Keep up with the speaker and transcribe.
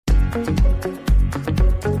Welcome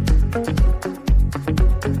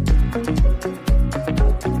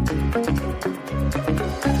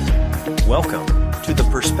to the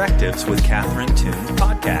Perspectives with Catherine Toon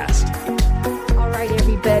podcast. All right,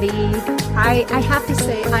 everybody. I have to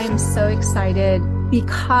say I am so excited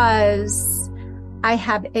because I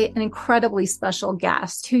have an incredibly special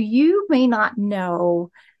guest who you may not know,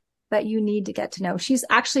 but you need to get to know. She's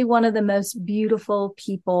actually one of the most beautiful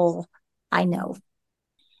people I know.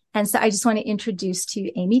 And so I just want to introduce to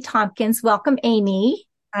you Amy Tompkins. Welcome, Amy.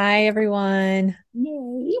 Hi, everyone.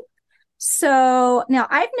 Yay. So now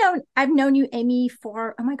I've known you, Amy,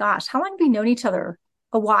 for, oh my gosh, how long have we known each other?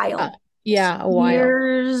 A while. A while.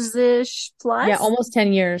 Years-ish plus. Yeah, almost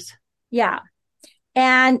 10 years. Yeah.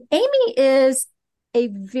 And Amy is a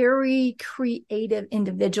very creative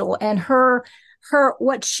individual, and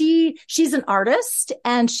she's an artist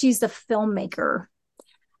and she's a filmmaker.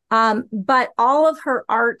 But all of her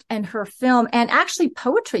art and her film, and actually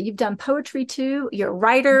poetry, you've done poetry too. You're a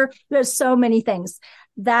writer. There's so many things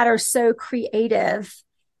that are so creative.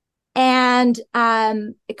 And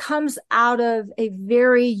it comes out of a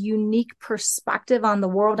very unique perspective on the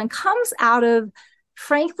world and comes out of,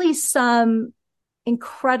 frankly, some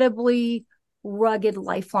incredibly rugged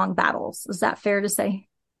lifelong battles. Is that fair to say?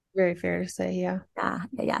 Very fair to say, yeah.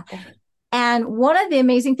 Yeah. And one of the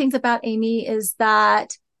amazing things about Amy is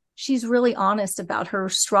that she's really honest about her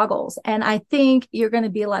struggles. And I think you're going to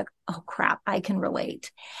be like, oh, crap, I can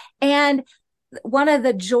relate. And one of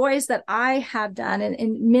the joys that I have done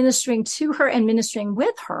in ministering to her and ministering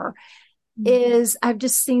with her is I've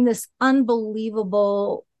just seen this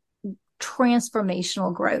unbelievable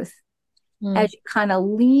transformational growth as you kind of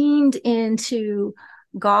leaned into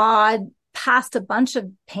God, past a bunch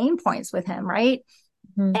of pain points with him, right?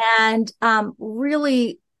 And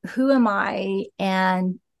really, who am I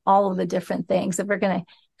and all of the different things that we're going to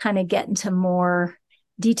kind of get into more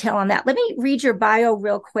detail on that. Let me read your bio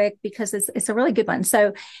real quick because it's a really good one.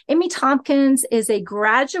 So Amy Tompkins is a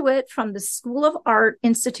graduate from the School of Art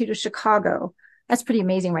Institute of Chicago. That's pretty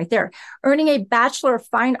amazing right there. Earning a Bachelor of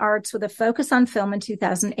Fine Arts with a focus on film in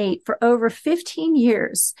 2008. For over 15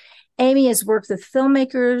 years, Amy has worked with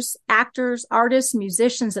filmmakers, actors, artists,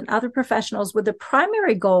 musicians, and other professionals with the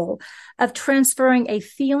primary goal of transferring a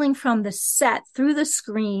feeling from the set through the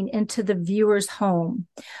screen into the viewer's home.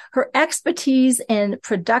 Her expertise in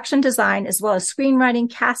production design, as well as screenwriting,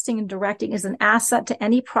 casting, and directing, is an asset to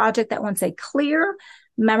any project that wants a clear,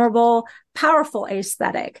 memorable, powerful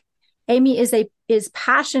aesthetic. Amy is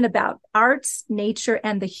passionate about arts, nature,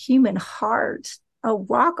 and the human heart. Oh,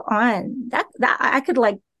 rock on. That I could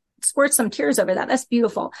squirt some tears over that. That's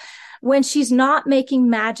beautiful. When she's not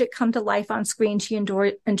making magic come to life on screen, she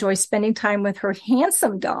enjoys spending time with her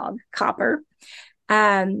handsome dog, Copper.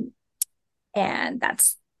 And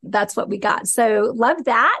that's what we got. So love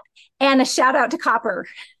that. And a shout out to Copper.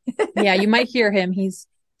 Yeah, you might hear him. He's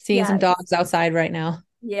seeing some dogs outside right now.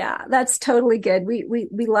 Yeah, that's totally good. We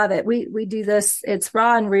love it. We do this. It's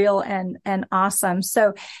raw and real and awesome.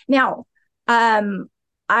 So now,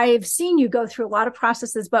 I've seen you go through a lot of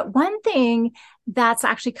processes, but one thing that's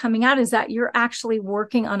actually coming out is that you're actually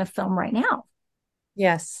working on a film right now.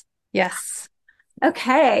 Yes.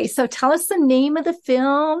 Okay. So tell us the name of the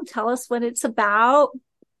film. Tell us what it's about.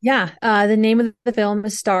 Yeah. The name of the film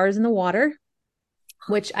is Stars in the Water,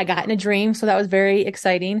 which I got in a dream. So that was very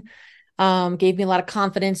exciting. Gave me a lot of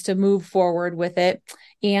confidence to move forward with it.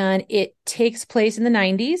 And it takes place in the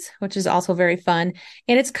 90s, which is also very fun.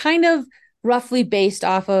 And it's kind of roughly based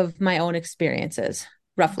off of my own experiences,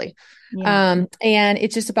 roughly. Yeah. And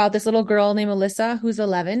it's just about this little girl named Alyssa, who's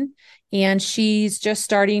 11, and she's just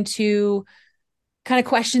starting to kind of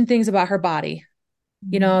question things about her body.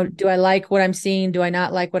 You know, do I like what I'm seeing? Do I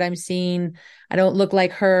not like what I'm seeing? I don't look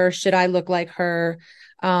like her. Should I look like her?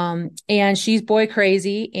 And she's boy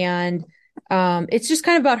crazy. And it's just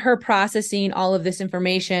kind of about her processing all of this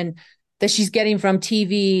information that she's getting from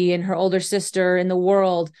TV and her older sister in the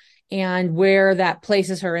world, and where that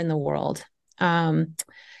places her in the world.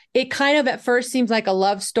 It kind of at first seems like a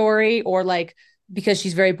love story, or because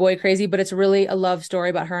she's very boy crazy, but it's really a love story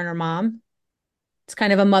about her and her mom. It's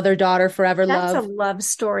kind of a mother-daughter forever love. That's a love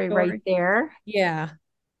story right there. Yeah.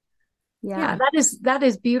 That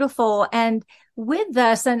is beautiful. And with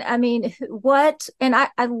this, and I mean,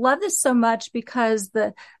 I love this so much because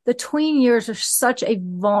the tween years are such a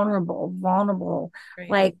vulnerable,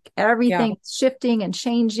 right. Everything's shifting and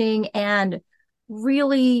changing, and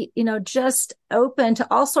really, just open to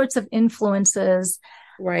all sorts of influences,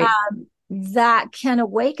 right. That can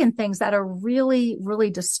awaken things that are really,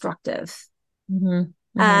 really destructive. Mm-hmm.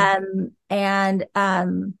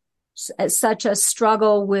 Mm-hmm. such a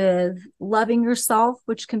struggle with loving yourself,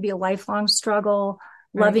 which can be a lifelong struggle,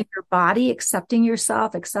 Right. loving your body, accepting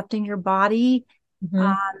yourself, accepting your body.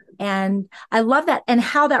 Mhm. And I love that and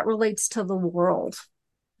how that relates to the world.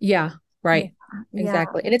 Yeah, right. Yeah.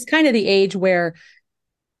 Exactly. And it's kind of the age where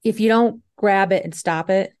if you don't grab it and stop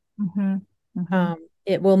it, Mm-hmm. Mm-hmm.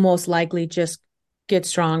 it will most likely just get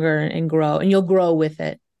stronger and grow, and you'll grow with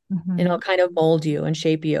it, and Mm-hmm. it'll kind of mold you and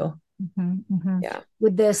shape you. Mm-hmm. Mm-hmm. Yeah,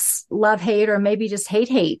 With this love hate or maybe just hate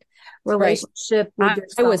right. relationship with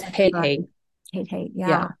I was yourself. hate. Hate. Yeah,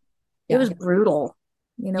 Yeah. It yeah, was brutal.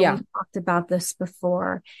 yeah. We've talked about this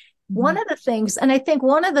before. One Mhm. of the things, and I think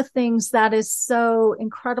one of the things that is so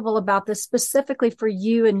incredible about this specifically for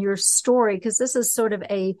you and your story, because this is sort of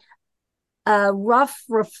a rough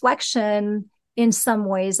reflection in some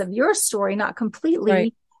ways of your story, not Right,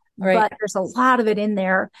 completely, right. but there's a lot of it in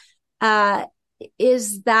there, uh,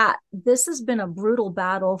 is that this has been a brutal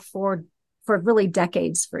battle for really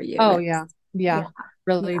decades for you. Oh, yeah, Yeah. yeah.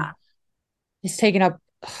 Really, Yeah. it's taken up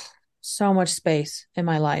so much space in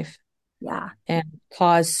my life Yeah. and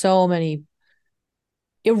caused so many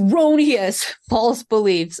erroneous false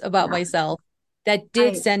beliefs about Yeah. myself that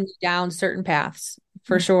did Right. send me down certain paths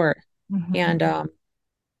for sure. Mm-hmm. And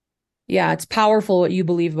yeah, it's powerful what you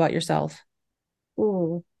believe about yourself.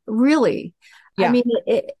 Ooh, really? I Yeah. mean,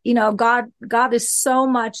 God is so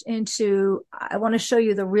much into, I want to show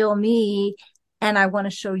you the real me and I want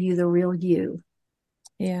to show you the real you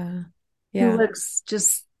Yeah. who Yeah. looks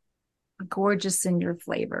just gorgeous in your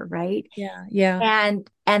flavor, right? Yeah. Yeah.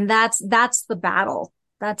 And that's the battle.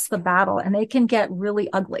 That's the battle. And it can get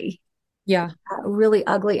Yeah. really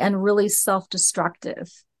ugly and really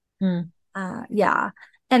self-destructive. Mm. Yeah.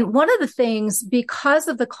 And one of the things, because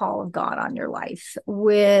of the call of God on your life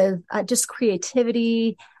with just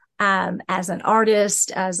creativity, as an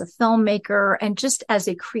artist, as a filmmaker, and just as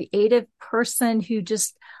a creative person who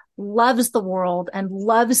just loves the world and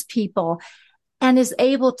loves people and is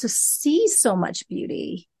able to see so much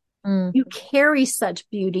beauty. Mm. You carry such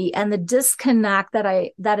beauty, and the disconnect that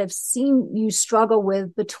I've seen you struggle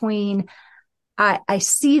with between I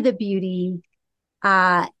see the beauty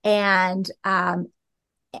uh, and um,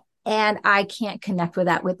 and I can't connect with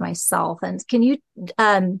that with myself. And can you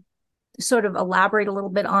sort of elaborate a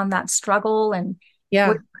little bit on that struggle and where Yeah.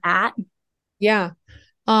 you're at? Yeah.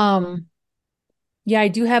 Um, yeah, I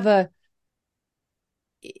do have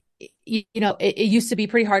it used to be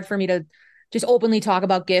pretty hard for me to just openly talk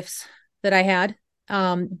about gifts that I had.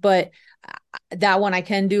 But that one I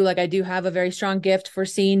can do. Like, I do have a very strong gift for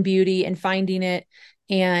seeing beauty and finding it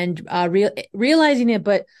and realizing it,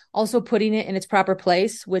 but also putting it in its proper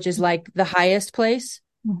place, which is like the highest place.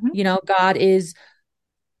 Mm-hmm. God is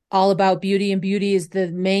all about beauty, and beauty is the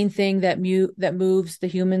main thing that moves the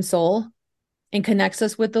human soul and connects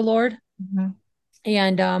us with the Lord. Mm-hmm.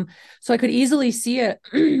 And so I could easily see it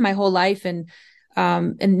my whole life. And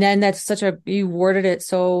then you worded it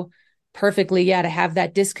so perfectly. Yeah, to have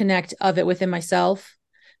that disconnect of it within myself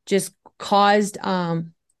just caused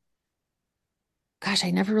gosh,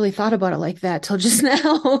 I never really thought about it like that till just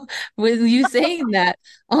now with you saying that.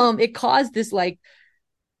 It caused this, like,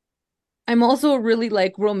 I'm also a really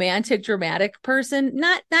like romantic, dramatic person.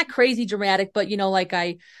 Not crazy dramatic, but like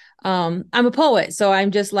I'm a poet. So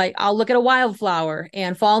I'm just like, I'll look at a wildflower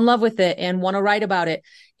and fall in love with it and want to write about it.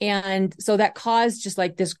 And so that caused just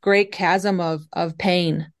like this great chasm of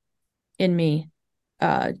pain in me,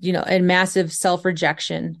 and massive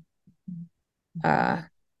self-rejection. Uh,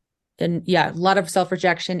 and yeah, a lot of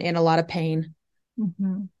self-rejection and a lot of pain.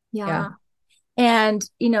 Mm-hmm. Yeah. Yeah. And,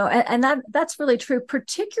 and that's really true,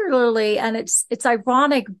 particularly, and it's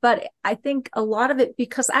ironic, but I think a lot of it,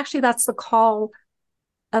 because actually that's the call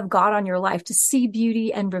of God on your life to see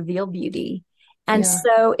beauty and reveal beauty. And Yeah.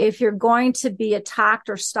 so if you're going to be attacked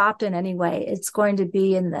or stopped in any way, it's going to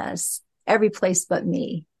be in this every place but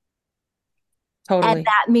me. And Totally.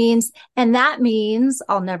 that means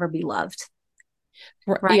I'll never be loved.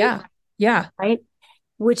 Right. Yeah. Yeah. Right.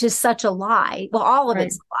 Which is such a lie. Well, all of Right.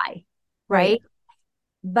 it's a lie. Right. Right.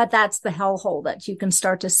 But that's the hellhole that you can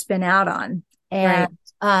start to spin out on. Right.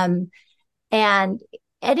 And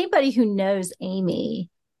anybody who knows Amy,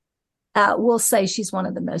 will say she's one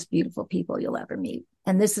of the most beautiful people you'll ever meet.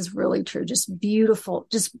 And this is really true. Just beautiful,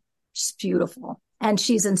 just beautiful. And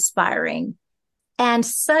she's inspiring and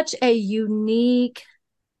such a unique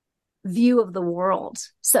view of the world.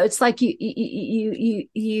 So it's like you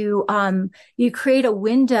create a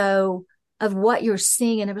window of what you're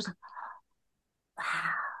seeing. And it was like, wow,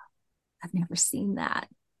 I've never seen that.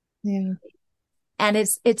 Yeah. And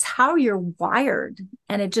it's how you're wired,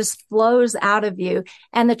 and it just flows out of you.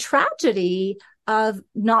 And the tragedy of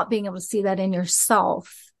not being able to see that in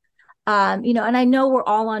yourself. And I know we're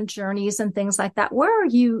all on journeys and things like that. Where are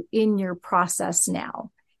you in your process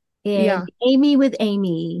now? Yeah. In Amy with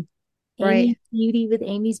Amy, Right. Amy's beauty with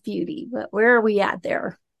Amy's beauty. But where are we at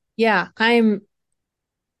there? Yeah. I'm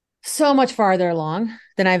so much farther along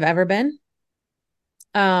than I've ever been.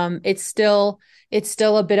 It's still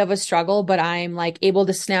a bit of a struggle, but I'm like able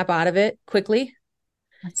to snap out of it quickly.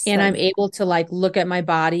 That's And so I'm able to like look at my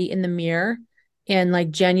body in the mirror and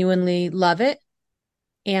like genuinely love it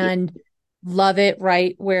and love it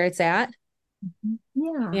right where it's at.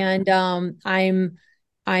 yeah. And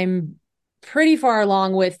I'm pretty far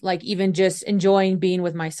along with like even just enjoying being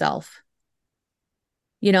with myself.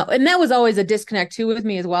 And that was always a disconnect too with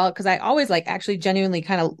me as well, because I always like actually genuinely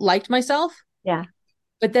kind of liked myself. Yeah.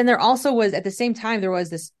 But then there also was at the same time, there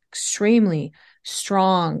was this extremely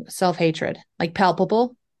strong self-hatred, like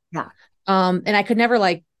palpable. Yeah. And I could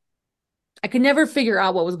never figure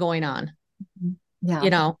out what was going on, Yeah. you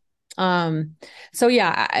know? So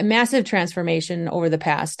yeah, a massive transformation over the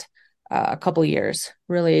past couple years.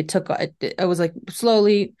 Really, it was like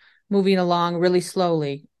slowly moving along, really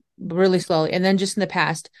slowly, really slowly. And then just in the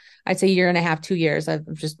past, I'd say year and a half, 2 years, I've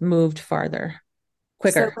just moved farther, So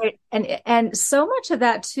quicker. great. And so much of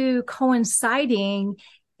that too coinciding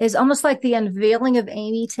is almost like the unveiling of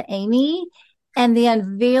Amy to Amy and the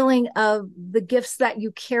unveiling of the gifts that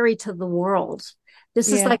you carry to the world. This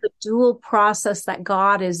is Yeah. like a dual process that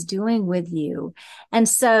God is doing with you. And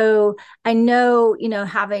so I know,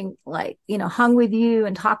 having like, hung with you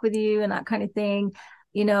and talked with you and that kind of thing,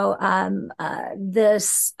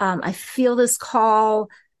 I feel this call,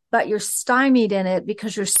 but you're stymied in it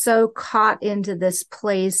because you're so caught into this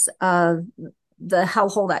place of the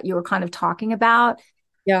hellhole that you were kind of talking about.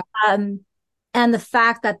 Yeah. Um, and the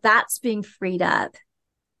fact that that's being freed up, uh,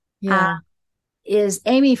 Yeah. is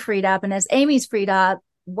Amy freed up. And as Amy's freed up,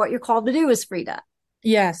 what you're called to do is freed up,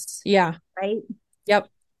 Yes. Yeah. right? Yep.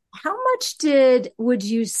 Would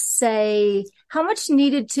you say, how much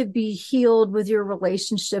needed to be healed with your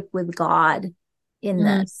relationship with God in hmm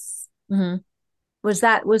this? hmm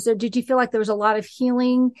Did you feel like there was a lot of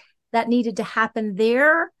healing that needed to happen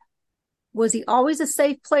there? Was he always a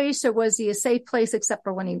safe place, or was he a safe place except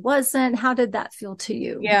for when he wasn't? How did that feel to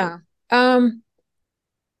you? Yeah.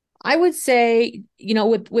 I would say,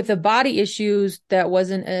 with the body issues, that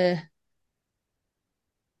wasn't a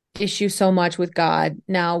issue so much with God.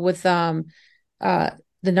 Now with uh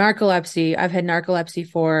the narcolepsy, I've had narcolepsy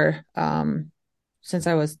for since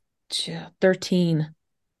I was 13.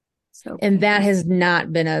 So, And that's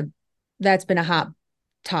been a hot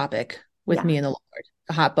topic with yeah. me and the Lord.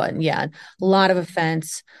 A hot button, yeah. A lot of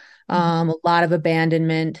offense, a lot of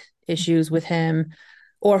abandonment issues with him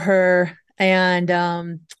or her. And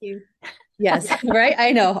You. yes, right.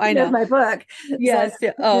 I There's know. my book. So, Yes.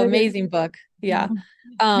 Yeah. Oh, amazing book. Yeah.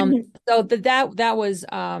 So that was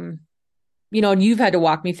and you've had to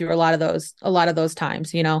walk me through a lot of those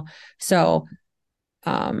times, So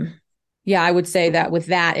um yeah, I would say that with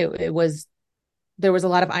that it was there was a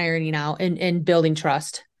lot of irony now in building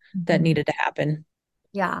trust that needed to happen.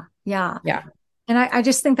 yeah. Yeah. Yeah. And I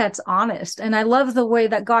just think that's honest. And I love the way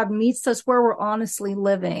that God meets us where we're honestly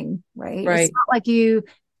living, right? It's Right. not like you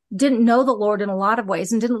didn't know the Lord in a lot of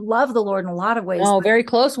ways and didn't love the Lord in a lot of ways, Oh, but very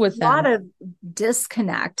close with a lot them. of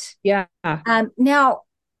disconnect. Yeah. Now,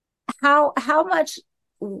 how much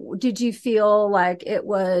did you feel like it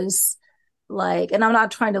was like, and I'm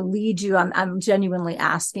not trying to lead you, I'm genuinely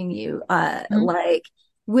asking you, Mhm. like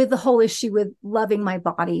with the whole issue with loving my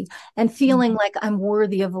body and feeling like I'm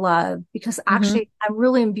worthy of love because Mhm. actually I'm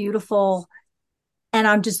really beautiful and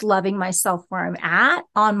I'm just loving myself where I'm at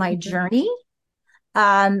on my Mhm. journey.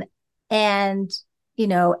 Um, and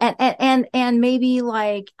and maybe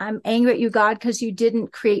like I'm angry at you, God, because you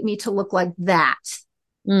didn't create me to look like that,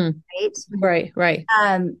 Mm. right? Right, right.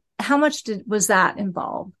 How much was that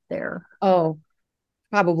involved there? Oh,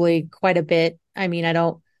 probably quite a bit. I mean,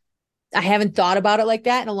 I haven't thought about it like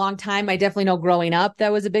that in a long time. I definitely know growing up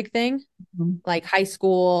that was a big thing, Mhm. like high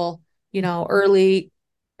school, early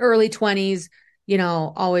 20s,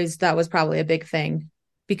 always that was probably a big thing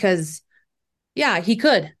because yeah, he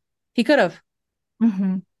could have,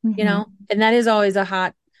 Mhm. Mhm. and that is always a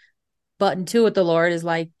hot button too with the Lord is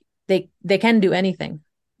like they can do anything.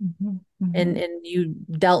 Mhm. And you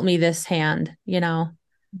dealt me this hand, Mhm.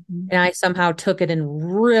 and I somehow took it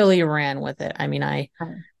and really ran with it. I mean, I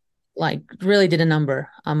Mhm. like really did a number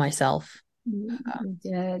on myself. You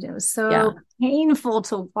did. It was Yeah. so painful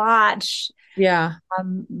to watch. Yeah.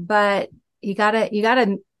 But you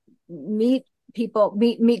gotta meet people,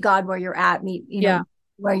 meet God where you're at, Yeah.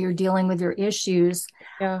 where you're dealing with your issues.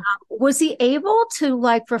 Yeah. Was he able to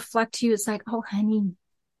like reflect to you? It's like, oh, honey,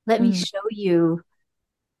 let me Mm. show you.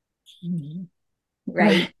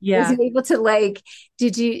 Right. Was Yeah. he able to like,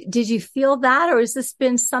 did you feel that, or has this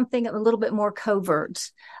been something a little bit more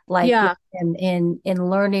covert, like Yeah. in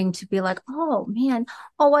learning to be like, oh man,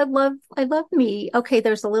 oh, I love me. Okay,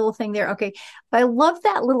 there's a little thing there. Okay. But I love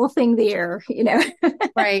that little thing there,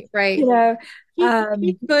 Right. you Right. know.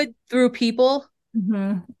 He's good through people,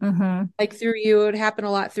 Mhm, mhm, like through you. It happened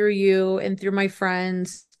a lot through you and through my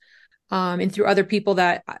friends, and through other people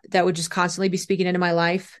that would just constantly be speaking into my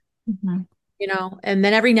life, mhm. and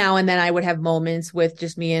then every now and then I would have moments with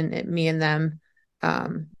just me and them,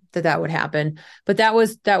 that would happen. But that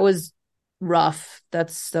was rough. That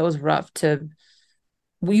was rough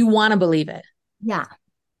you want to believe it. Yeah.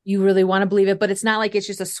 You really want to believe it, but it's not like it's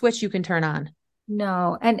just a switch you can turn on.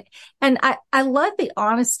 No. And I love the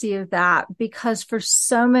honesty of that, because for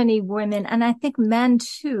so many women, and I think men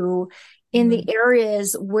too, in the Mhm.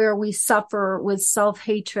 areas where we suffer with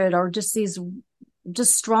self-hatred, or just these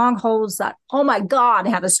just strongholds that, oh my God,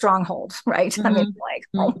 have a stronghold, right? I mean, Mhm. like,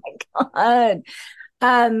 oh Mhm. my God.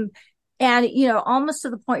 Um, and almost to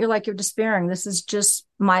the point you're despairing. This is just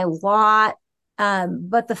my lot.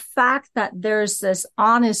 But the fact that there's this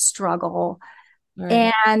honest struggle,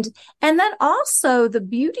 Right. and then also the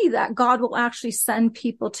beauty that God will actually send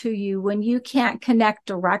people to you when you can't connect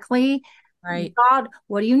directly. Right. God,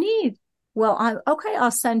 what do you need? Well, I'm okay. I'll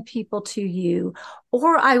send people to you,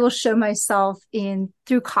 or I will show myself in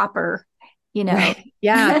through copper, you know, Right.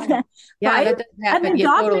 Yeah. Yeah. right? That does And happen. the Yeah,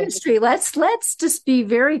 dog totally. ministry. Let's just be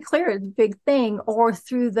very clear. The big thing, or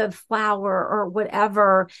through the flower or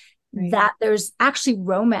whatever, Right. that there's actually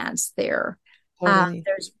romance there. Totally.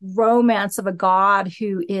 There's romance of a God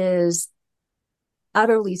who is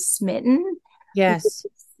utterly smitten with Yes. his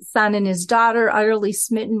son and his daughter, utterly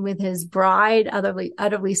smitten with his bride,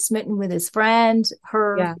 utterly smitten with his friend,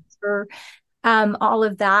 Yeah. her, all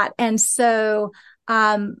of that. And so,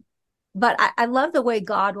 but I love the way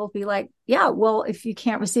God will be like, yeah, well, if you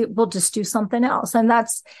can't receive it, we'll just do something else. And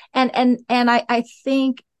that's, and I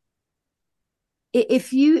think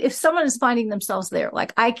if someone is finding themselves there,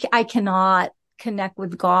 like I cannot connect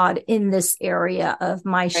with God in this area of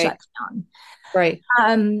my Right. shutdown. Right.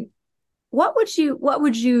 Um, what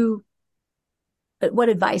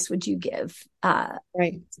advice would you give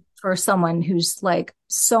Right. for someone who's like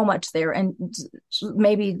so much there and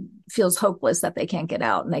maybe feels hopeless that they can't get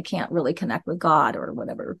out and they can't really connect with God or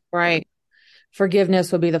whatever? Right.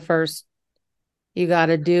 Forgiveness would be the first. You got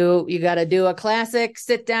to do a classic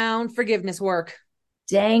sit down forgiveness work.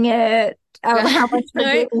 Dang it. Oh, how much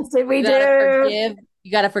Right? forgiveness did we You got to do? forgive.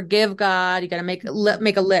 You got to forgive God. You got to make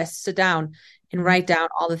a list, sit down and write down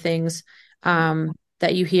all the things,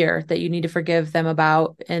 that you hear that you need to forgive them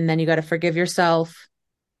about. And then you got to forgive yourself,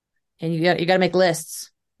 and you got to make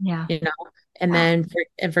lists, Yeah. you know, and Yeah.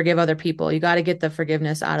 then forgive other people. You got to get the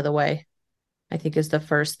forgiveness out of the way, I think is the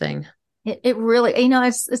first thing. It really,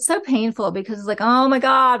 it's so painful because it's like, oh my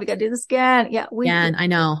God, we got to do this again. Yeah, Yeah, and I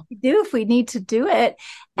know. we do if we need to do it.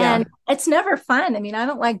 Yeah. And it's never fun. I mean, I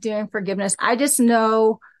don't like doing forgiveness. I just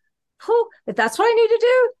know, if that's what I need to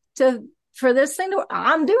do for this thing to,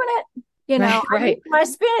 I'm doing it. Right. I need Right. my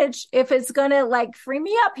spinach if it's going to like free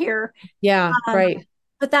me up here. Yeah. Um, Right.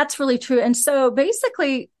 but that's really true. And so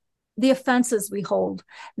basically, the offenses we hold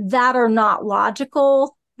that are not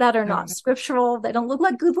logical, that are not Right. scriptural, they don't look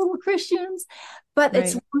like good little Christians, but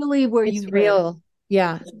it's Right. really where It's you live. real.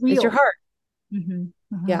 Yeah. It's It's your real. heart. Hmm.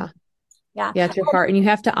 Hmm. Yeah. Yeah. Yeah. It's your heart. And you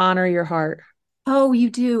have to honor your heart. Oh, you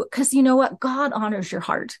do. Because you know what? God honors your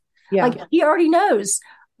heart. Like Yeah. he already knows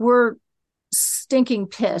we're stinking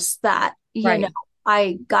pissed that, Right.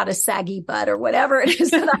 I got a saggy butt or whatever it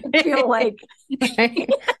is that I feel like Right.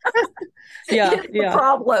 Yeah. is the Yeah.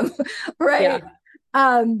 problem. Yeah. Right.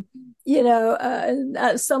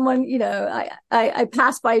 Someone, I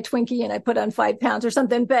passed by a Twinkie and I put on 5 pounds or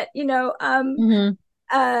something, but, Hmm.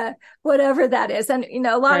 uh, whatever that is. And,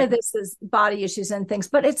 a lot of Right. this is body issues and things,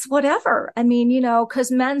 but it's whatever. I mean,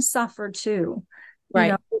 cause men suffer too,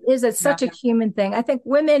 Right. it's Yeah. such a human thing. I think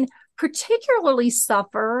women particularly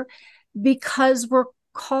suffer because we're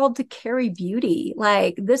called to carry beauty.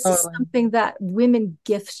 Like this is Totally. something that women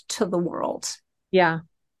gift to the world. Yeah.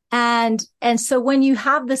 And so when you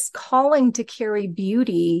have this calling to carry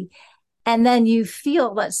beauty, and then you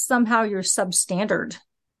feel that somehow you're substandard,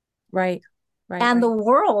 Right. Right. and Right. the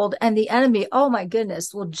world and the enemy, oh my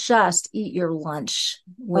goodness, will just eat your lunch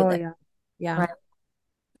with Oh it. yeah. Yeah. Right.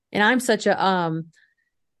 And I'm such a,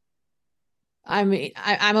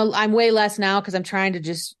 I'm way less now because I'm trying to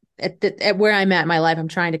just at where I'm at in my life, I'm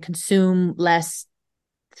trying to consume less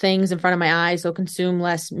things in front of my eyes, so consume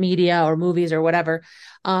less media or movies or whatever.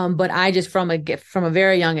 But I just from a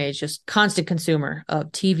very young age, just constant consumer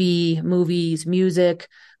of TV, movies, music,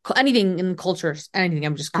 anything in cultures, anything.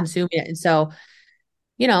 I'm just consuming it. And so,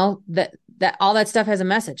 that all that stuff has a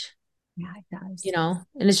message, Yeah, it does.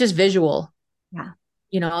 And it's just visual, Yeah.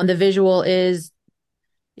 and the visual is,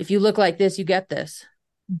 if you look like this, you get this.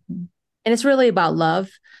 Mm-hmm. And it's really about love.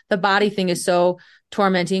 The body thing is so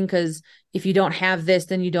tormenting because if you don't have this,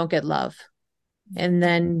 then you don't get love. And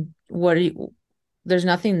then there's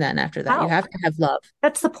nothing then after that. You have to have love.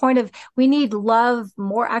 That's the point of, we need love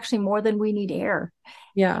more than we need air.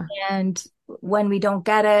 Yeah. And when we don't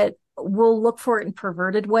get it, we'll look for it in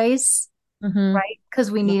perverted ways, right?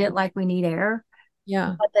 Because we need it like we need air.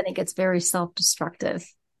 Yeah. But then it gets very self-destructive.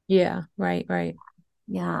 Yeah. Right. Right.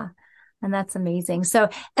 Yeah. And that's amazing. So,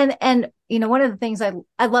 and one of the things I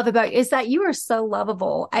love about you is that you are so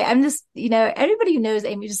lovable. I'm just, everybody who knows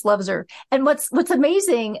Amy just loves her. And what's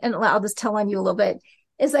amazing, and I'll just tell on you a little bit,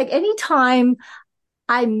 is like anytime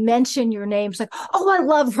I mention your name, it's like, oh, I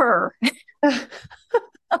love her.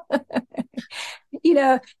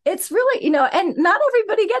 It's really, and not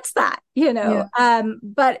everybody gets that,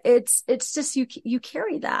 but it's just, you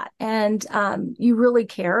carry that, and you really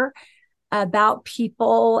care about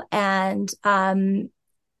people, and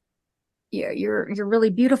you're really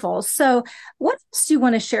beautiful. So what else do you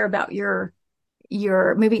want to share about your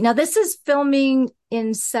movie? Now, this is filming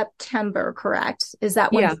in September, correct? Is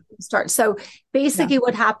that when it starts? So basically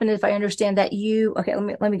what happened, if I understand that okay,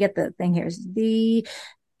 let me get the thing here.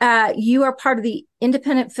 You are part of the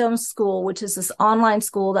Independent Film School, which is this online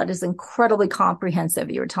school that is incredibly comprehensive.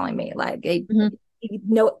 You were telling me, like, you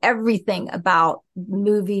know everything about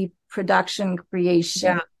movie production,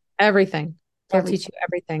 creation. Yeah, everything. They'll teach you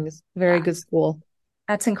everything. It's a very good school.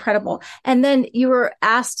 That's incredible. And then you were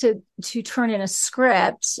asked to turn in a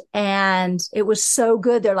script, and it was so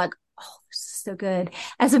good. They're like, oh, this is so good.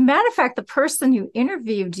 As a matter of fact, the person who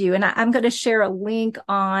interviewed you, and I'm going to share a link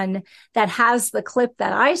on that has the clip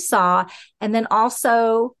that I saw, and then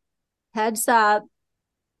also, heads up,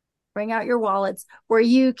 bring out your wallets, where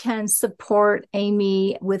you can support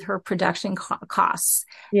Amy with her production costs.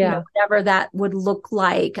 Yeah. Whatever that would look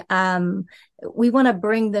like. We want to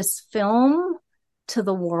bring this film to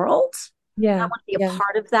the world. Yeah. I want to be a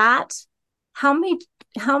part of that. How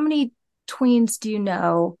many tweens do you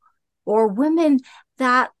know, or women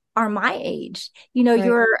that are my age? Right.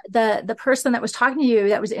 You're the person that was talking to you,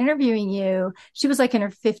 that was interviewing you. She was like in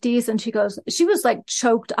her 50s, and she was like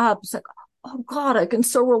choked up. It's like, oh God, I can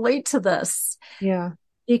so relate to this. Yeah.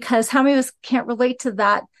 Because how many of us can't relate to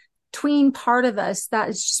that tween part of us that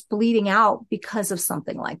is just bleeding out because of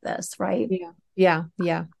something like this, right? Yeah. Yeah.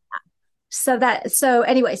 Yeah. So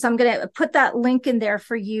anyway, I'm going to put that link in there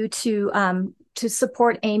for you to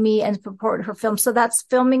support Amy and support her film. So that's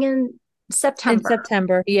filming in September. In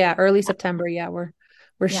September. Yeah. Early September. Yeah. We're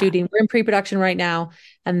shooting. We're in pre-production right now.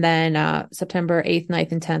 And then September 8th,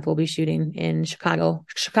 9th, and 10th, we'll be shooting in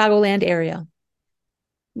Chicagoland area.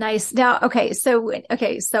 Nice. Now, okay. So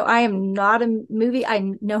I am not a movie.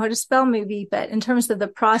 I know how to spell movie, but in terms of the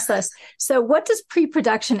process, so what does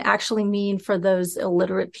pre-production actually mean for those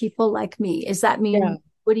illiterate people like me? Does that mean,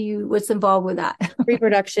 what's involved with that?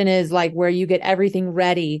 Pre-production is like where you get everything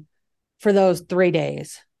ready for those 3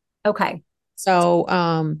 days. Okay.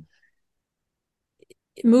 So,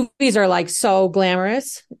 movies are like so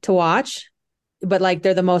glamorous to watch, but like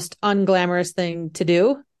they're the most unglamorous thing to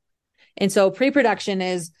do. And so pre-production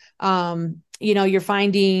is, you're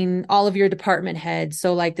finding all of your department heads.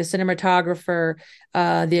 So like the cinematographer,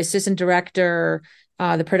 the assistant director,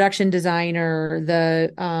 the production designer,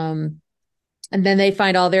 and then they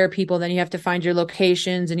find all their people. Then you have to find your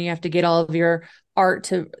locations, and you have to get all of your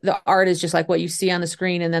the art is just like what you see on the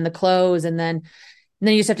screen, and then the clothes, and then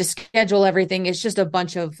you just have to schedule everything. It's just a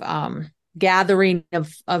bunch of gathering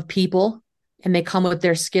of people, and they come with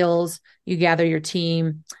their skills. You gather your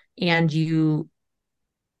team, and you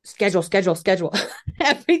schedule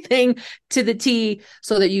everything to the T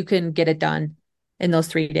so that you can get it done in those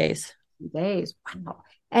 3 days. Wow.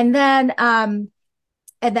 And then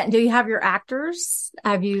do you have your actors?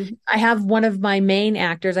 I have one of my main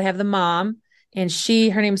actors. I have the mom, and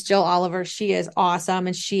her name's Jill Oliver. She is awesome.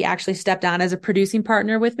 And she actually stepped on as a producing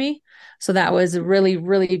partner with me. So that was a really,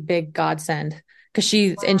 really big godsend, because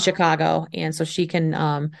she's in Chicago. And so she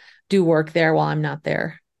can do work there while I'm not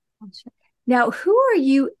there. Now, who are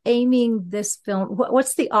you aiming this film?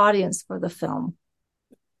 What's the audience for the film?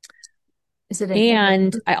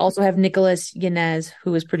 And I also have Nicholas Yanez,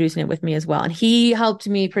 who is producing it with me as well. And he helped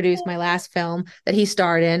me produce my last film that he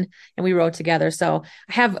starred in, and we wrote together. So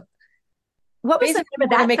I have What was the Basically, name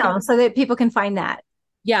of I want to that make film so that people can find that?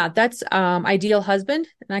 yeah, that's Ideal Husband,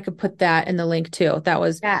 and I could put that in the link too. That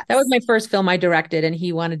was Yes. my first film I directed, and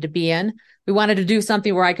he wanted to be in. We wanted to do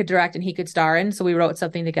something where I could direct and he could star in, so we wrote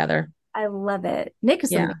something together. I love it. Nick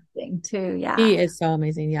is Yeah, amazing too. Yeah. he is so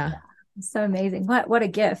amazing. Yeah. So amazing. What a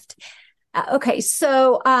gift. Okay.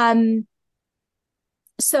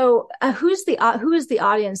 Who is the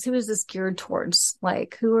audience? Who is this geared towards?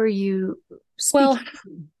 Like, who are you Well, speaking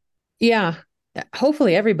to? yeah.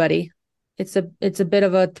 Hopefully everybody. It's a bit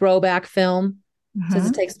of a throwback film since it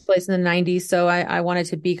Hmm. takes place in the 90s. So I wanted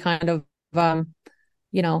to be kind of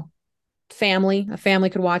you know, family. A family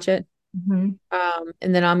could watch it. Hmm.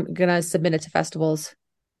 And then I'm gonna submit it to festivals.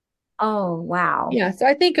 Oh, wow. Yeah, so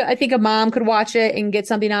I think a mom could watch it and get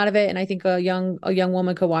something out of it, and I think a young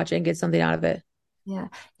woman could watch it and get something out of it. Yeah.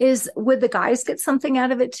 Would the guys get something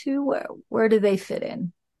out of it too? Where do they fit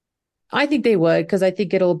in? I think they would because I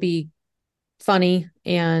think it'll be funny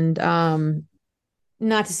and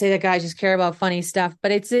not to say that guys just care about funny stuff,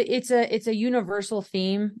 but it's a universal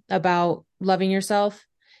theme about loving yourself,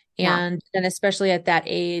 Yeah. and especially at that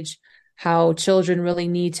age, how children really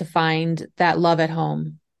need to find that love at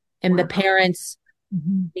home, and the Wow. parents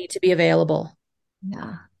Mhm. need to be available,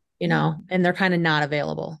 Yeah. and they're kind of not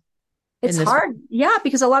available in It's this. hard. Yeah,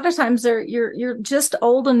 because a lot of times you're just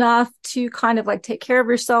old enough to kind of like take care of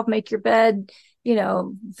yourself, make your bed,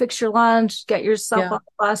 fix your lunch, get yourself Yeah, on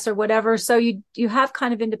the bus or whatever. So you have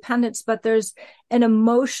kind of independence, but there's an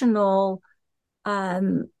emotional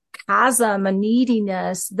um chasm, a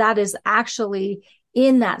neediness that is actually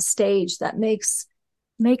in that stage that makes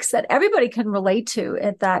that everybody can relate to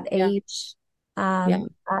at that yeah, age. yeah.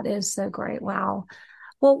 That is so great. Wow.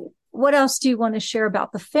 Well, what else do you want to share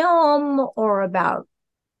about the film or about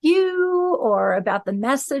you or about the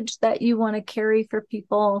message that you want to carry for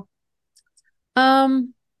people?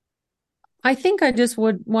 Um, I think I just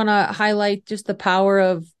would want to highlight just the power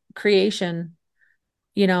of creation,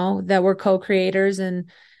 that we're co-creators and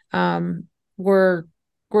um we're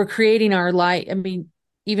we're creating our life. I mean,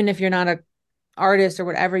 even if you're not a artist or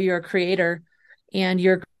whatever, you're a creator and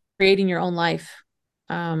you're creating your own life.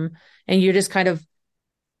 And you're just kind of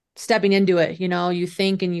stepping into it, you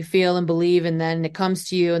think and you feel and believe, and then it comes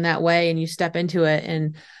to you in that way and you step into it.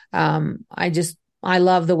 And I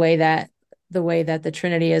love the way that the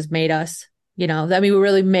Trinity has made us, I mean, we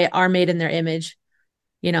really are made in their image,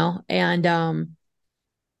 and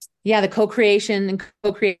yeah, the co-creation and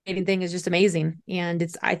co-creating thing is just amazing. And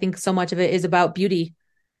I think so much of it is about beauty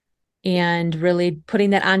and really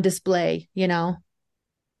putting that on display, because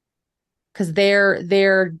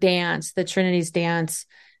their dance, the Trinity's dance,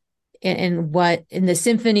 and what in the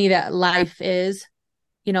symphony that life is,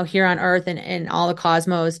 here on Earth and all the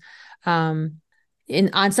cosmos, um,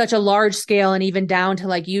 in on such a large scale, and even down to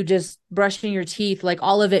like you just brushing your teeth, like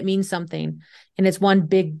all of it means something, and it's one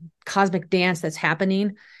big cosmic dance that's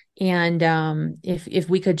happening. And if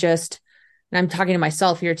we could just, and I'm talking to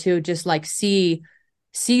myself here too, just like see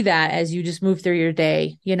that as you just move through your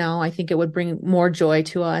day, I think it would bring more joy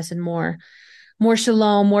to us and more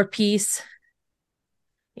shalom, more peace.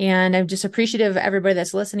 And I'm just appreciative of everybody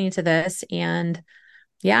that's listening to this. And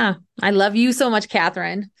yeah, I love you so much,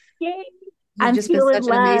 Catherine. Yay. You've I'm just been feeling such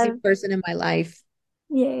an amazing love. person in my life.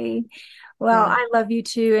 Yay. Well, Yeah. I love you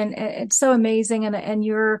too. And it's so amazing. And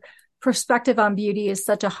your perspective on beauty is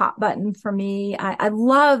such a hot button for me. I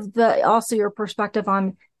love also your perspective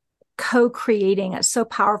on co-creating. It's so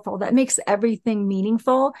powerful. That makes everything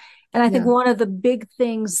meaningful. And I think Yeah. one of the big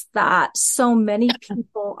things that so many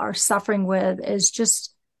people are suffering with is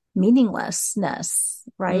just meaninglessness,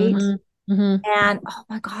 right? Mm-hmm. Mm-hmm. And oh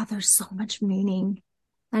my God, there's so much meaning.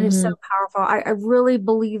 That is so Mm-hmm. powerful. I really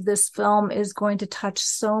believe this film is going to touch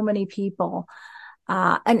so many people,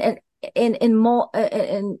 and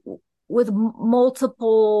in with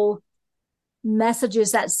multiple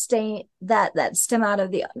messages that stem out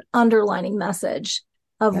of the underlining message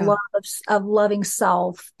of Yeah. love, of loving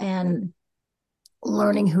self and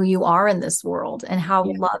learning who you are in this world and how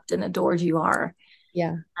Yeah. loved and adored you are.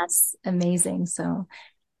 Yeah. That's amazing. So,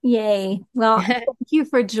 yay. Well, thank you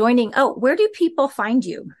for joining. Oh, where do people find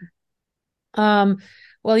you? Um,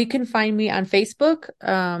 well, you can find me on Facebook.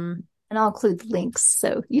 And I'll include links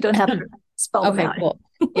so you don't have to spell them Okay, out. cool.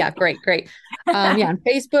 Yeah, great, great. Yeah, on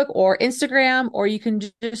Facebook or Instagram, or you can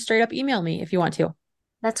just straight up email me if you want to.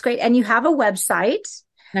 That's great. And you have a website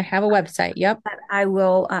And I have a website. Yep. that I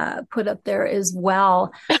will put up there as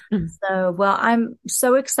well. So, well, I'm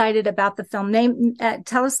so excited about the film.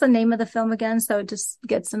 Tell us the name of the film again, so it just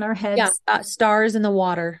gets in our Yeah, heads. Stars in the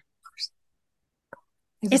Water.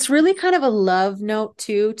 It was It's really kind of a love note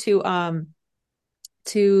too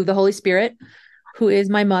to the Holy Spirit, who is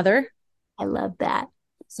my mother. I love that.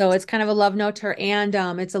 So it's kind of a love note to her, and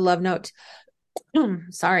it's a love note.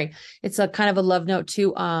 Sorry, it's a kind of a love note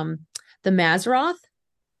to the Mazzaroth.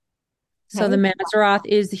 So the Mazzaroth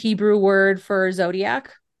is the Hebrew word for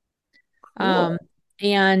zodiac. Cool.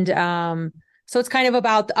 So it's kind of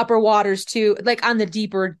about the upper waters too, like on the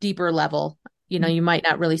deeper level. You know, you might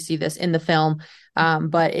not really see this in the film,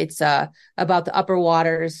 but it's about the upper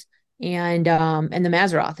waters and the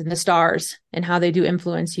Mazzaroth and the stars and how they do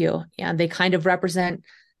influence you. And they kind of represent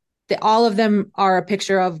all of them are a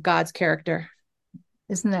picture of God's character.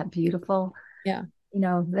 Isn't that beautiful? Yeah. You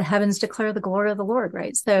know, the heavens declare the glory of the Lord,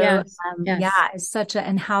 right? So yes. Yeah, it's such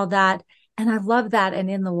and how that, and I love that. And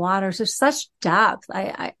in the waters, there's such depth.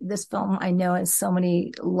 This film, I know, has so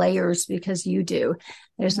many layers because you do.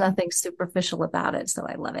 There's nothing superficial about it. So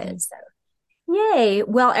I love it. So yay.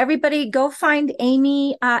 Well, everybody go find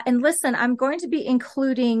Amy. And listen, I'm going to be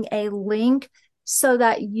including a link so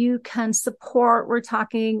that you can support. We're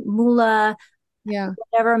talking moolah. Yeah.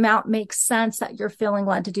 Whatever amount makes sense that you're feeling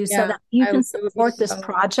led to do so that you can support this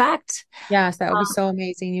project. Yes, that would be so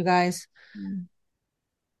amazing, you guys.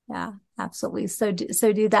 Yeah, absolutely. So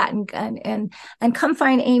do that and come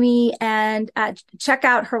find Amy and check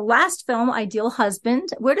out her last film, Ideal Husband.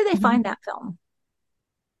 Where do they find that film?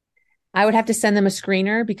 I would have to send them a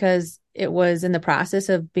screener because it was in the process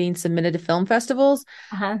of being submitted to film festivals.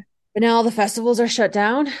 But now all the festivals are shut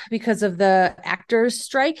down because of the actors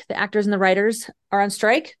strike. The actors and the writers are on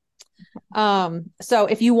strike. So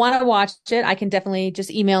if you want to watch it, I can definitely just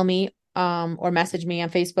email me or message me on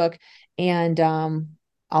Facebook and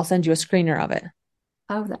I'll send you a screener of it.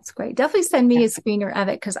 Oh, that's great. Definitely send me a screener of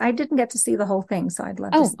it because I didn't get to see the whole thing. So I'd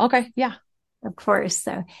love to see okay. Yeah. Of course.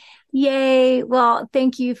 So yay. Well,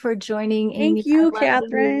 thank you for joining, Amy. Thank you,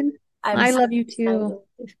 Catherine. I love you too.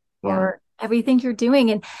 For everything you're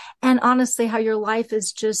doing and honestly how your life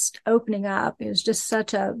is just opening up. It was just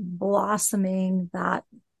such a blossoming that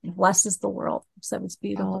blesses the world. So it's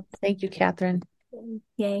beautiful. Thank you, Catherine.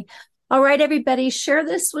 Yay. All right, everybody, share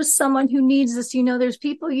this with someone who needs this. You know, there's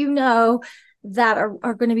people that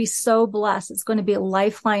are going to be so blessed. It's going to be a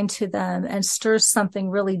lifeline to them and stirs something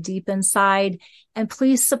really deep inside. And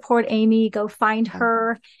please support Amy. Go find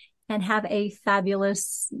her. And have a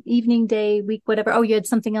fabulous evening, day, week, whatever. Oh, you had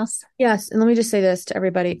something else? Yes. And let me just say this to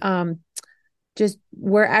everybody. Just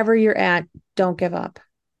wherever you're at, don't give up.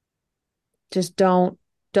 Just don't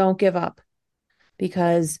give up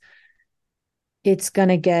because it's going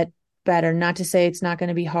to get better. Not to say it's not going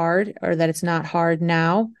to be hard or that it's not hard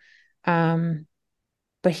now. But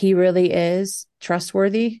he really is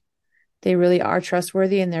trustworthy. They really are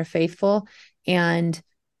trustworthy and they're faithful and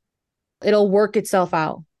it'll work itself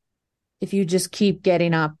out. If you just keep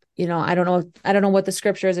getting up, you know, I don't know what the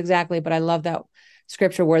scripture is exactly, but I love that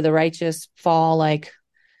scripture where the righteous fall they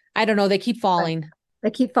keep falling.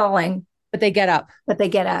 They keep falling. But they get up. They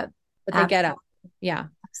get up. Yeah.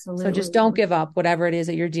 Absolutely. So just don't give up, whatever it is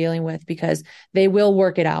that you're dealing with, because they will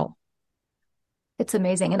work it out. It's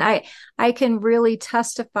amazing. And I can really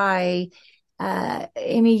testify,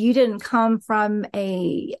 Amy, you didn't come from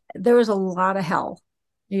there was a lot of hell.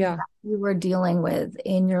 Yeah. You were dealing with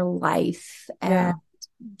in your life and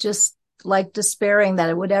just like despairing that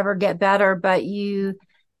it would ever get better, but you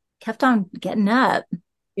kept on getting up.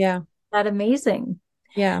 Yeah. That amazing.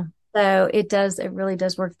 Yeah. So it really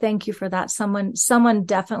does work. Thank you for that. Someone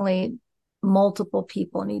definitely, multiple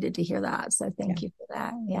people needed to hear that. So thank you for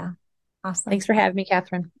that. Yeah. Awesome. Thanks for having me,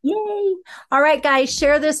 Catherine. Yay. All right, guys,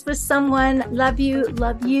 share this with someone. Love you.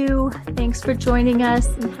 Love you. Thanks for joining us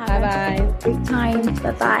and have a great time.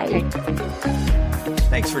 Bye-bye. Okay.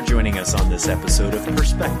 Thanks for joining us on this episode of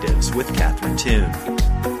Perspectives with Catherine Toon.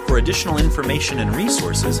 For additional information and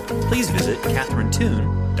resources, please visit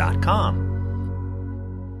catherinetoon.com.